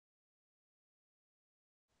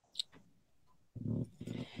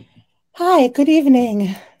Hi, good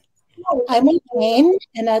evening. I'm Elaine,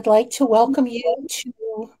 and I'd like to welcome you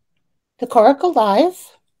to the Coracle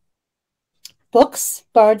Live Books,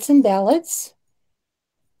 Bards, and Ballads.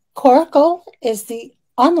 Coracle is the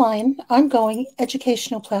online, ongoing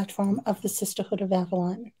educational platform of the Sisterhood of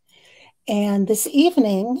Avalon. And this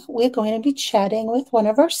evening, we're going to be chatting with one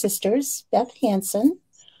of our sisters, Beth Hansen,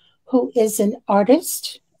 who is an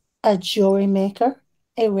artist, a jewelry maker,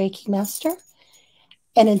 a Reiki master,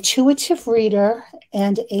 an intuitive reader,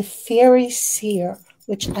 and a faerie seer,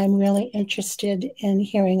 which I'm really interested in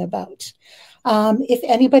hearing about. If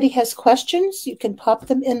anybody has questions, you can pop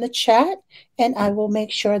them in the chat, and I will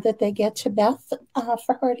make sure that they get to Beth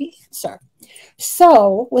for her to answer.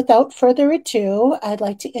 So, without further ado, I'd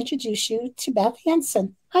like to introduce you to Beth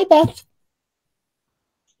Hansen. Hi, Beth.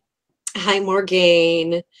 Hi,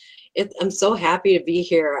 Morgane. I'm so happy to be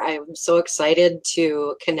here. I'm so excited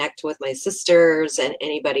to connect with my sisters and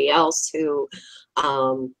anybody else who,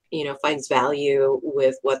 finds value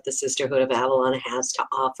with what the Sisterhood of Avalon has to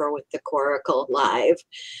offer with the Coracle Live.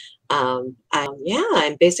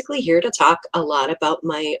 I'm basically here to talk a lot about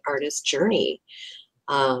my artist journey.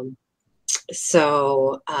 Um,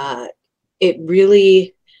 so it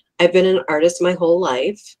really, I've been an artist my whole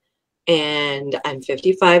life, and I'm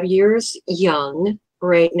 55 years young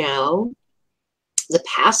right now. The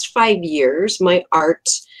past 5 years, my art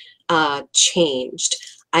changed.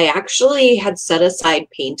 I actually had set aside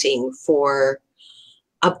painting for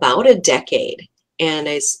about a decade, and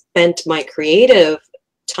I spent my creative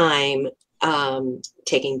time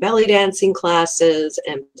taking belly dancing classes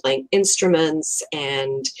and playing instruments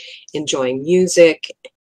and enjoying music